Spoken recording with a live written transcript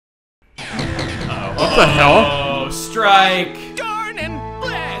What the hell? Oh, strike. Darn and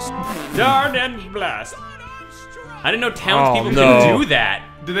blast! Darn and blast. I didn't know townspeople no. could do that.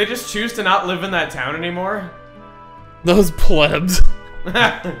 Do they just choose to not live in that town anymore? Those plebs.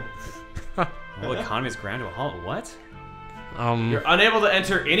 The whole economy is ground to a halt. What? You're unable to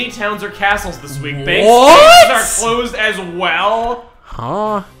enter any towns or castles this week. What? Banks are closed as well.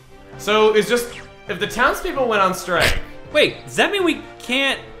 Huh? So it's just if the townspeople went on strike. Wait, does that mean we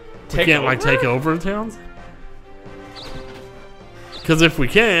can't? We can't like take over towns? Because if we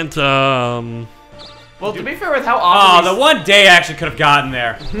can't, Well, to be fair with how Oh, often the one day I actually could have gotten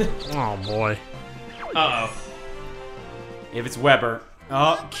there. oh boy. Uh-oh. If it's Weber.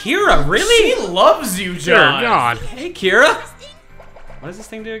 Oh, Kira, really? She loves you, Dear John. God. Hey, Kira. What does this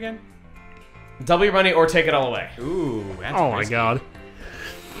thing do again? Double your money or take it all away. Ooh, that's Oh my risky. God.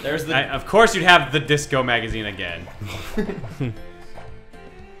 There's the... Of course you'd have the disco magazine again.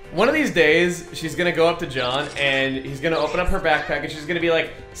 One of these days, she's gonna go up to John, and he's gonna open up her backpack, and she's gonna be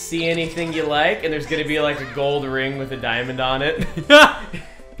like, see anything you like? And there's gonna be like a gold ring with a diamond on it.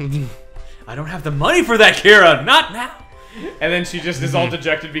 I don't have the money for that, Kira. Not now. And then she just is all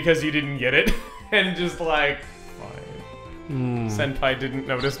dejected because you didn't get it. And just like, fine. Senpai didn't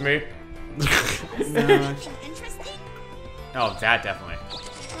notice me. Interesting. Oh, that definitely.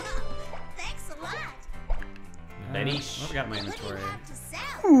 Thanks a lot. Benny. What have I got in my inventory? To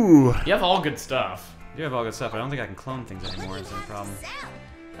sell. Ooh. You have all good stuff. I do have all good stuff, but I don't think I can clone things anymore. Is the problem? Sell.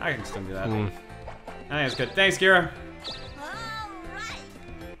 I can still do that. I think it's good. Thanks, Kira. All right.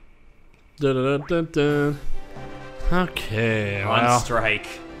 Dun, dun, dun, dun. Okay, On well, strike.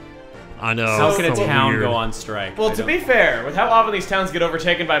 I know. How can a so town weird. go on strike? Well, I to don't- be fair, with how often these towns get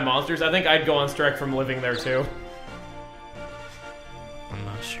overtaken by monsters, I think I'd go on strike from living there too. I'm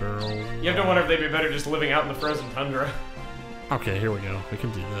not sure. You have to wonder if they'd be better just living out in the frozen tundra. Okay, here we go. We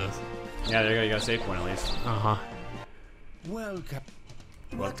can do this. Yeah, there you go. You got a save point at least. Uh-huh. Welcome.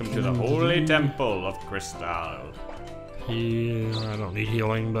 Welcome to the Holy Temple of Crystal. Yeah, I don't need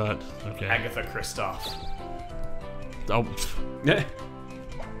healing, but okay. Agatha Christoph. Oh,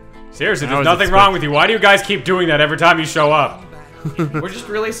 Seriously, I there's was nothing wrong with you. Why do you guys keep doing that every time you show up? We're just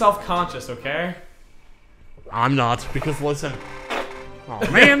really self-conscious, okay? I'm not, because listen. Oh,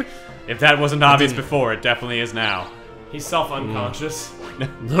 man. If that wasn't obvious before, it definitely is now. He's self-unconscious.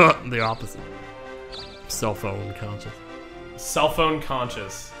 The opposite. Cell phone conscious. Cell phone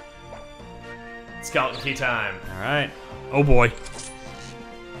conscious. Skeleton key time. All right, Oh boy.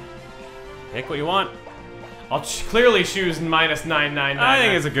 pick what you want. I'll clearly choose -999. I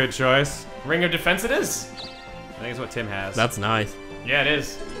think it's a good choice. Ring of Defense it is. I think it's what Tim has. That's nice. Yeah, it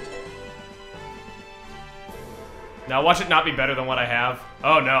is. Now watch it not be better than what I have.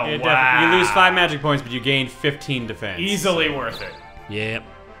 Oh no, It wow. you lose 5 magic points, but you gain 15 defense. Easily worth it. Yep.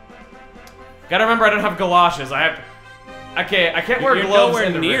 Gotta remember I don't have galoshes. I can't wear You're gloves nowhere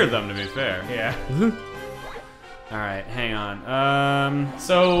in the near ring. them, to be fair. Yeah. All right, hang on.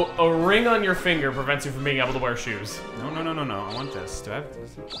 So a ring on your finger prevents you from being able to wear shoes. No. I want this. Do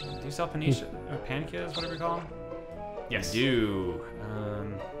you sell Panisha or Pankias, whatever you call them? Yes. I do.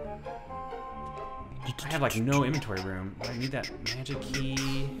 I have like no inventory room. I need that magic key.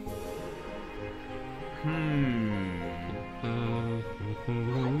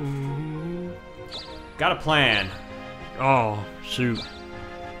 Got a plan. Oh, shoot.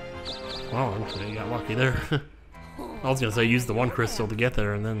 Well, you got lucky there. I was gonna say use the one crystal to get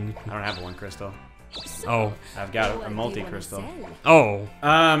there, and then. I don't have one crystal. Oh. I've got a multi-crystal. Oh.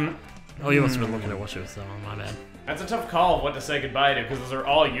 Oh, you must have been looking at what she was selling. My bad. That's a tough call of what to say goodbye to because those are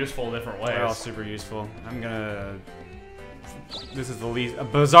all useful in different ways. they're all super useful. I'm gonna. This is the least.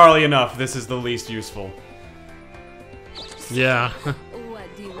 Bizarrely enough, this is the least useful. Yeah.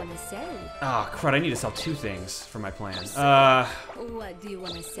 What do you want to sell? Oh crud! I need to sell 2 things for my plan. What do you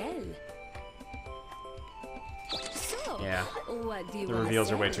want to sell? So, Yeah. what do you The wanna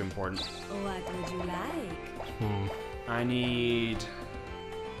reveals are way sell? too important. What would you like? I need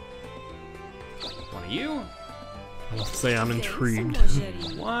one of you. I'll say I'm intrigued.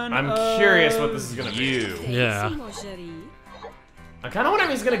 One. I'm curious what this is gonna be. You. Yeah. I kind of wonder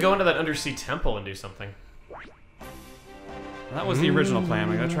if he's gonna go into that undersea temple and do something. That was the original plan.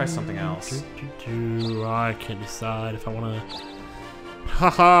 We gotta try something else. I can't decide if I want to.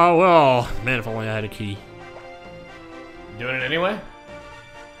 Haha, well, man, if only I had a key. Doing it anyway?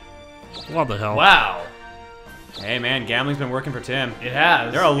 What the hell? Wow. Hey man, gambling's been working for Tim. It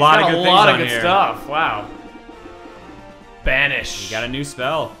has. There are a He's lot got of good a things lot on of good here. stuff. Wow. Banish. You got a new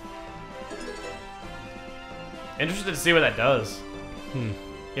spell. Interested to see what that does.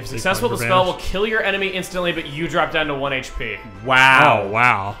 If successful, the spell will kill your enemy instantly, but you drop down to 1 HP. Wow. Oh,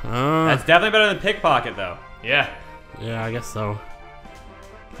 wow. That's definitely better than pickpocket, though. Yeah. Yeah, I guess so.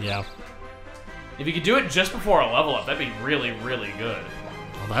 Yeah. If you could do it just before a level up, that'd be really, really good.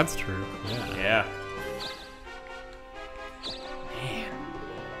 Well, that's true. Yeah. Yeah.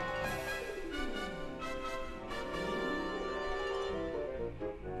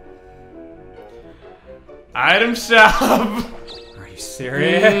 Item shop! Are you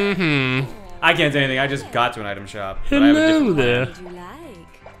serious? Mm-hmm. I can't say anything. I just got to an item shop. But I have a Hello different there. What would you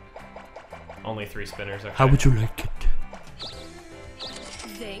like? Only 3 spinners, okay. How would you like it?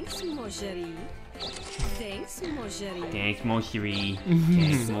 Thanks, mon chéri. Thanks, mon chéri. Thanks, Moshiri.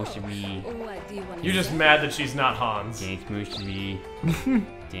 Thanks, Moshiri. What do you want? You're just mad that she's not Hans. Thanks, Moshiri.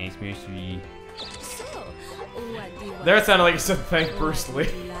 Thanks, Moshiri. So, what do you want? There it sounded like you said thank Bruce Lee.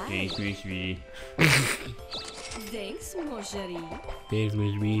 Thanks, Moshiri. Thanks, mon chéri. Thanks,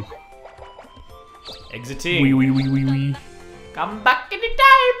 Miss Wee. Exiting. Wee. Come back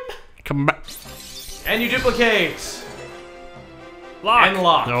anytime! Come back. And you duplicate! Lock. And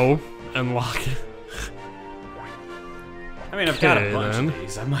lock. No. Unlock it. I mean, I've got a Okay, bunch then. of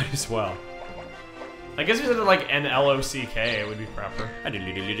these. I might as well. I guess if you said it like N-L-O-C-K, it would be proper. Oh,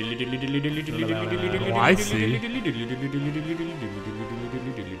 I see.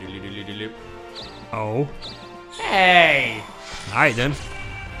 Oh. Hey! Alright then.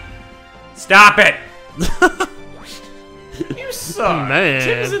 Stop it! You suck. Man.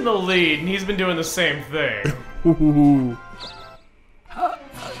 Tim's in the lead, and he's been doing the same thing. Ooh.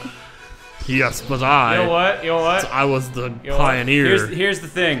 Yes, but I. You know what? You know what? I was the know what? pioneer. Here's the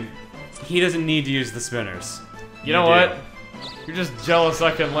thing. He doesn't need to use the spinners. You know do. what? You're just jealous I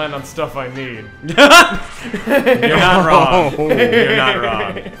can land on stuff I need. You're not wrong. Oh. You're not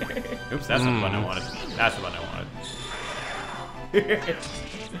wrong. Oops, that's not the one I wanted. That's the one I wanted.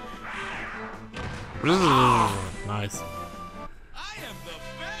 Nice. I am the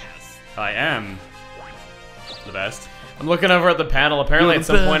best. I am the best. I'm looking over at the panel. Apparently, You're at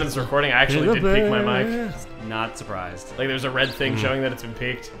the some point in best. this recording, I actually You're did the peak my mic. best. Not surprised. Like, there's a red thing showing that it's been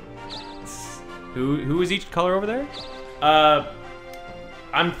peaked. Who is each color over there?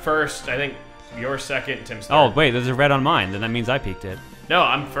 I'm first. I think you're second. Tim's third. Oh wait, there's a red on mine. Then that means I peaked it. No,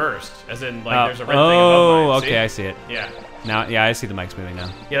 I'm first. As in, like, Oh. there's a red thing above mine. Okay, I see it. Yeah. Now, yeah, I see the mic moving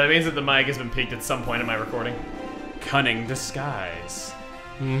now. Yeah, that means that the mic has been peaked at some point in my recording. Cunning disguise.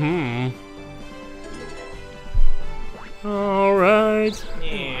 Mm-hmm. Alright.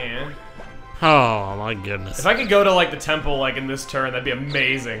 Yeah. Oh my goodness. If I could go to, like, the temple, like, in this turn, that'd be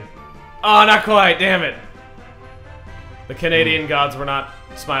amazing. Oh, not quite. Damn it. The Canadian gods were not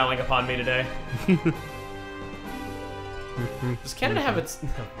smiling upon me today. Does Canada have its...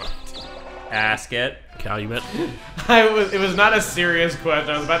 Ask it. Calumet. It was not a serious question.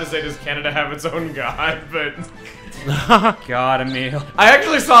 I was about to say, does Canada have its own god? But God, Emil. I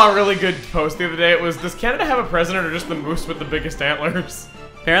actually saw a really good post the other day. It was, does Canada have a president or just the moose with the biggest antlers?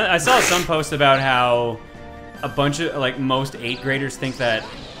 Apparently, I saw some post about how a bunch of like most 8th graders think that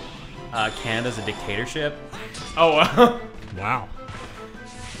Canada's a dictatorship. Oh, wow. Wow.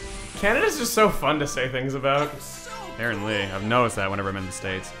 Canada's just so fun to say things about. Apparently, I've noticed that whenever I'm in the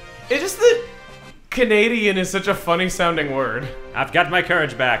States. It's just that Canadian is such a funny sounding word. I've got my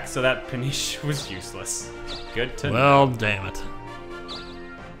courage back, so that Paniche was useless. Good to know. Well, damn it.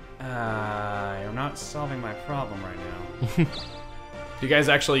 You're not solving my problem right now. Do you guys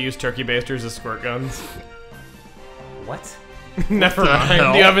actually use turkey basters as squirt guns? What? Never the mind.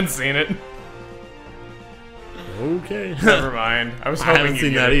 hell? You haven't seen it. Okay. Never mind. I was I hoping haven't you'd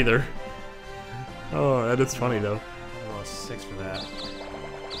seen get that it. either. Oh, that is funny though. I lost 6 for that.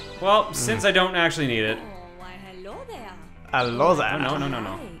 Well, since I don't actually need it. Oh, why, hello there. Hello Oh, no.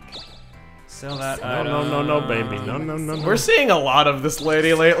 Like. Sell that No, baby. No. We're seeing a lot of this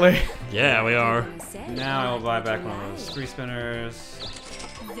lady lately. Yeah, we are. Now I'll buy back one of those 3 spinners.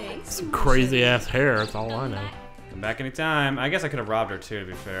 Thanks, Some crazy ass hair, that's all I know. Come back anytime. I guess I could have robbed her too, to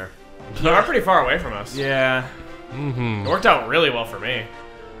be fair. You are pretty far away from us. Yeah. Mm-hmm. It worked out really well for me.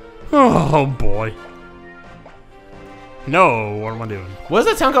 Oh boy. No, what am I doing? What is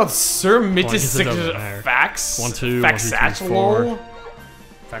that town called? Sir I guess it doesn't matter. Mitis Fax? 1, 2, 1, 2, 3, Faxatulol?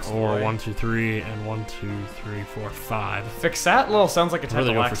 4. Or 1, 2, 3, and 1, 2, 3, 4, 5. Fixatlol sounds like a I'd type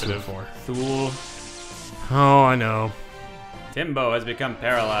really of go for 2 laxative. and 4. Thule. Oh, I know. Timbo has become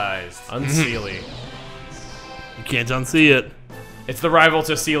paralyzed. Unseelie. You can't unsee it. It's the rival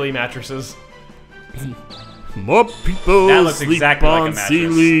to Sealy mattresses. More people That looks sleep exactly like a on mattress.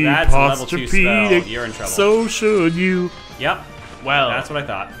 Sealy That's a level 2 spell. Posturepedic. You're in trouble. So should you. Yep. Well, That's what I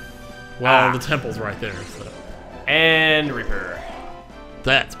thought. Well, Ah. the temple's right there. So. and Reaper.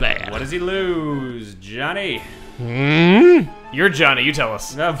 That's bad. What does he lose? Johnny. Hmm? You're Johnny. You tell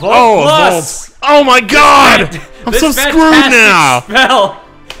us. Volt Oh, Plus! Volts. Oh my god! I'm This so screwed fantastic now! spell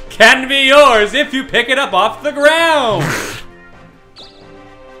can be yours if you pick it up off the ground.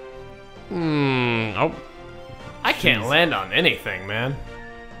 Oh, I can't land on anything, man.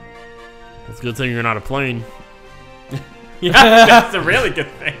 it's a good thing you're not a plane. Yeah, that's a really good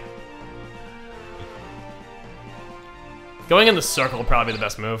thing. Going in the circle would probably be the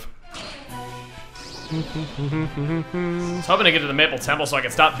best move. I was hoping to get to the Maple Temple so I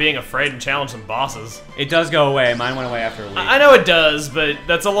could stop being afraid and challenge some bosses. It does go away. Mine went away after a week. I know it does, but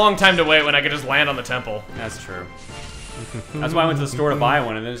that's a long time to wait when I could just land on the temple. That's true. That's why I went to the store to buy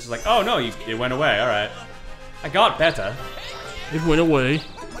one, and then it's just like, oh no, it went away. All right, I got better. It went away.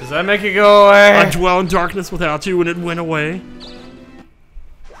 Does that make it go away? I dwell in darkness without you, and it went away.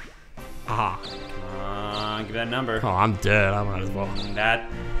 Aha. Come on, give that number. Oh, I'm dead. I might as well What?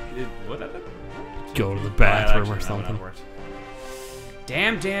 go to the Oh, bathroom actually, or that something. worked.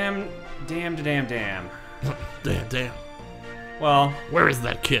 Damn. Damn. Well, Where is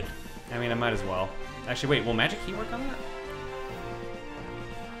that kid? I mean, I might as well. Actually, wait, will magic key work on that?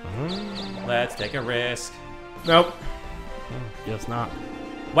 Let's take a risk. Nope. Guess not.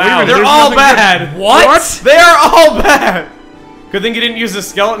 Wow, They're there's all nothing bad. good. What? They are all bad. Good thing you didn't use the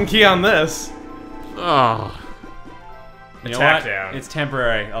skeleton key on this. Oh. You know Attack what? down. It's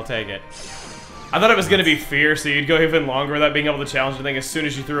temporary. I'll take it. I thought it was gonna be fear, so you'd go even longer without being able to challenge the thing as soon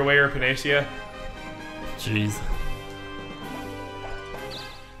as you threw away your Panacea. Jeez.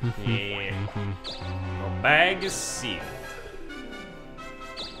 Yeah. Well, bag is sealed.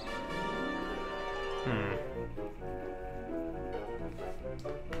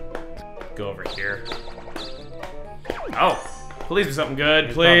 Go over here. Oh, please be something good,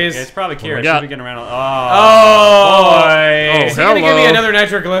 It's please. Probably, it's probably Kira. we She'll got? be getting around. Oh, Oh, is he gonna give me hello. another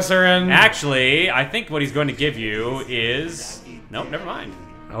nitroglycerin? Actually, I think what he's going to give you is... Nope, never mind.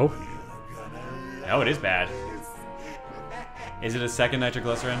 Oh. Oh, it is bad. Is it a second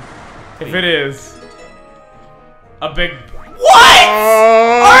nitroglycerin? If it is, a big. What?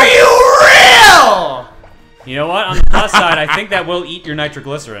 Are you real? You know what? On the plus side, I think that will eat your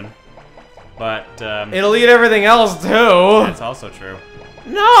nitroglycerin. But, It'll eat everything else too. that's also true.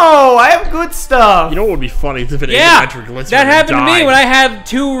 No, I have good stuff. You know what would be funny if it Yeah! ate nitroglycerin That happened to me and when I had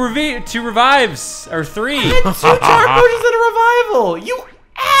two revives. Or three. Two charm potions and a revival. You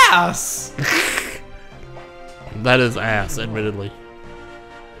ass. That is ass, admittedly.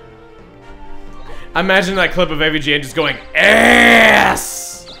 Imagine that clip of AVGN just going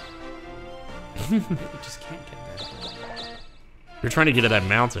ass. You just can't get there. You're trying to get to that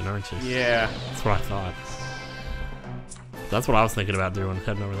mountain, aren't you? Yeah. That's what I thought. That's what I was thinking about doing,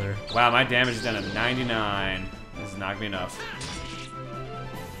 heading over there. Wow, my damage is down to 99. This is not gonna be enough.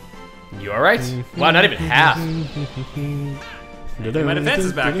 You alright? Wow, not even half. My defense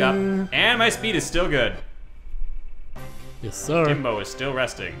is back up, and my speed is still good. Yes, sir. Timbo is still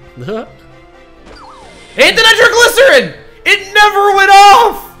resting. Hit the nitroglycerin! It never went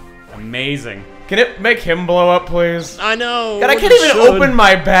off! Amazing. Can it make him blow up, please? I know. God, I can't even open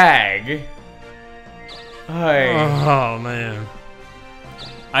my bag. Oh man.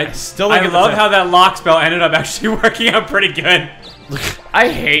 I still look I at the love time. how that lock spell ended up actually working out pretty good. I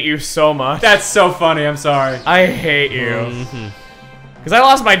hate you so much. That's so funny. I'm sorry. You I hate you. Because I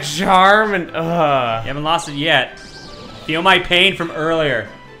lost my charm and haven't lost it yet. Feel my pain from earlier.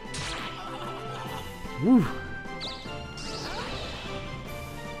 Woo.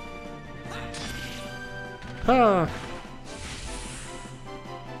 Ah.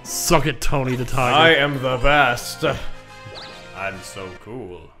 Suck it, Tony the Tiger. I am the best. I'm so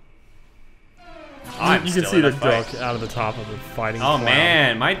cool. You can see the duck out of the top of the fighting. Oh cloud.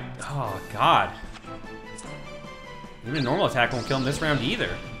 man, oh god. Even a normal attack won't kill him this round either.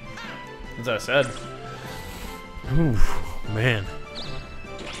 As I said. Ooh, man.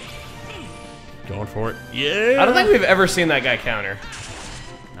 Going for it. Yeah. I don't think we've ever seen that guy counter.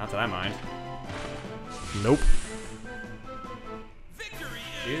 Not that I mind. Nope.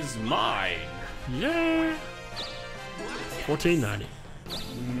 Is mine. Yeah. 1490.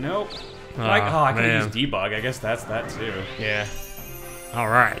 Nope. Ah, Like, oh, I could man. use debug. I guess that's that too. Yeah. All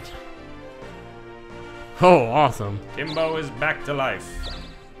right. Oh, awesome. Timbo is back to life.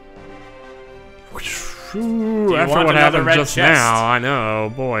 Ooh, you after want what another happened red just chest? now, I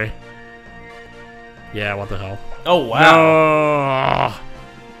know, boy. Yeah, what the hell? Oh wow. No.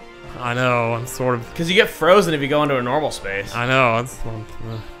 I know. I'm sort of. Because you get frozen if you go into a normal space. I know. That's.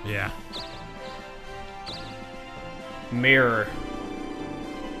 Yeah. Mirror.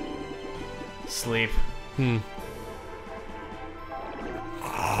 Sleep.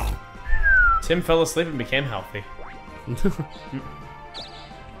 Tim fell asleep and became healthy.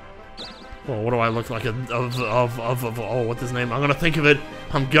 Well, what do I look like? Oh, what's his name? I'm gonna think of it.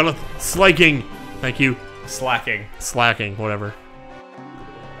 I'm gonna slaking. Thank you. Slacking. Slacking, whatever.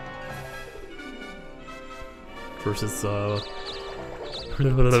 Versus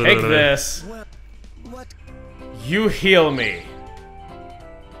Take this. You heal me.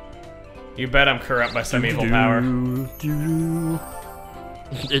 You bet I'm corrupt by some evil power.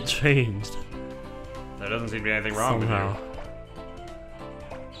 It changed. There doesn't seem to be anything wrong Somehow.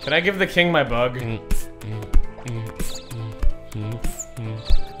 with Can I give the king my bug?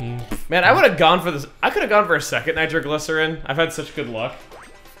 Man, I would have gone for this. I could have gone for a second nitroglycerin. I've had such good luck.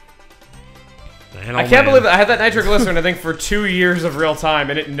 Man, I can't believe that I had that nitroglycerin, I think, for 2 years of real time,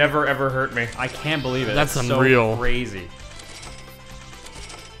 and it never ever hurt me. you. I can't believe it. That's It's unreal. So crazy.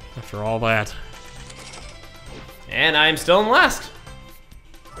 After all that, And I'm still in last.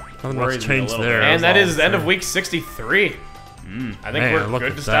 nothing Worries much me a changed little there. bit. And that was is all end of the week 63. I think Man, we're look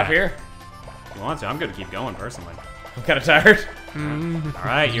good at to stop that. here. If you want to, I'm gonna keep going personally. I'm kind of tired. All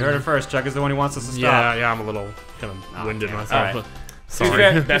right, you heard it first. Chuck is the one who wants us to stop. Yeah, I'm a little kind of winded damn it. myself. Alright. But To sorry. be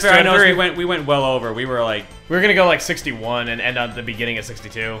fair, to be Best fair, I of know three. we went well over. We were like, We were gonna go like 61 and end at the beginning of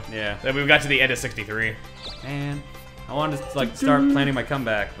 62. yeah, Then we got to the end of 63. man, I wanted to like start planning my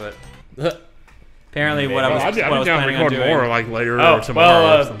comeback, but apparently what I Well, was, I'd be what I was down to planning on record doing. more like later Oh, or tomorrow. or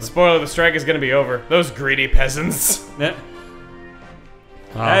well, something. spoiler, the strike is gonna be over. Those greedy peasants. Yeah,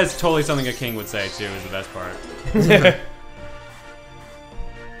 Ah. that is totally something a king would say too. Is the best part.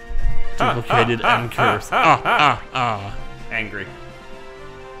 Duplicated and cursed. Angry.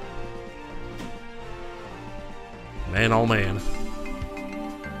 Man, oh man.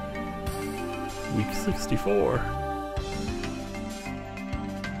 Week 64.